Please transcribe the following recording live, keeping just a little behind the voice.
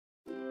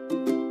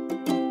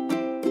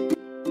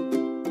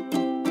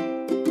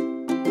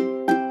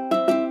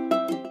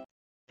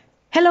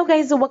Hello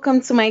guys, welcome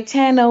to my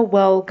channel.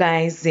 Well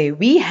guys,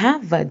 we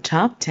have a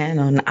top 10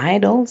 on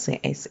Idols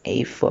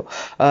SA for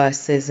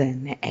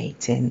season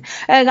 18.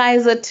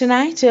 Guys,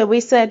 tonight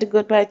we said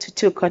goodbye to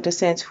two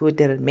contestants who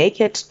didn't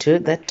make it to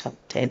the top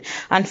 10.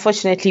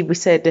 Unfortunately, we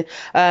said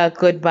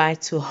goodbye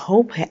to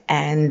Hope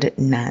and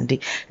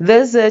Nandi.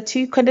 Those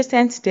two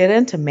contestants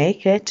didn't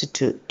make it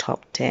to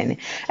top 10.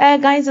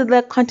 Guys,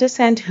 the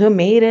contestant who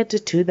made it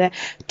to the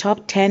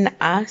top 10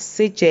 are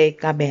CJ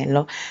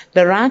Kabelo,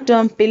 the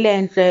Random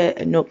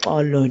Pilentle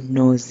Noxolo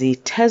Nozi,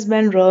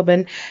 Tasman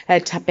Robin,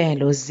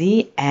 Tapelo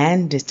Z,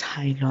 and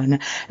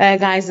Tylon.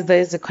 Guys,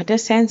 these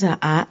contestants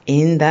are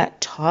in the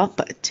top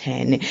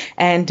 10.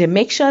 And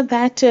make sure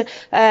that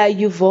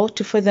you vote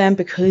for them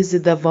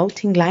because the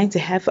voting lines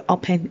have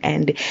opened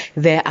and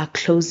they are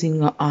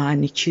closing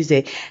on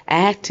Tuesday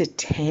at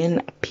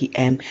 10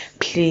 p.m.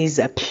 Please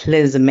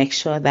make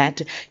sure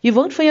that you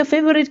vote for your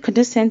favorite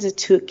contestant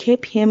to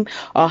keep him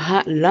or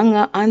her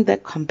longer on the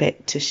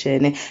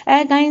competition.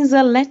 Guys,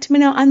 let me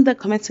know on the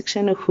comment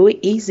section who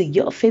is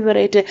your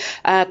favorite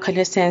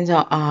contestant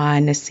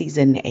on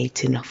season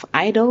 18 of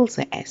Idols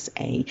SA.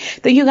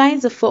 Thank you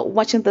guys for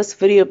watching this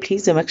video.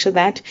 Please make sure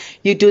that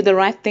you do the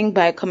right thing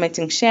by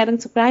commenting, sharing,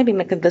 subscribing,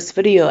 liking this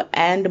video,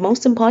 and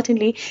most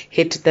importantly,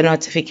 hit the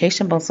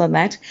notification bell so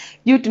that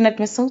you do not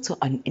miss out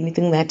on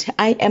anything that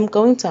I am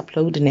going to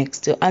upload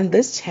next on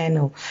this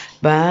channel.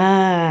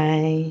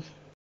 Bye.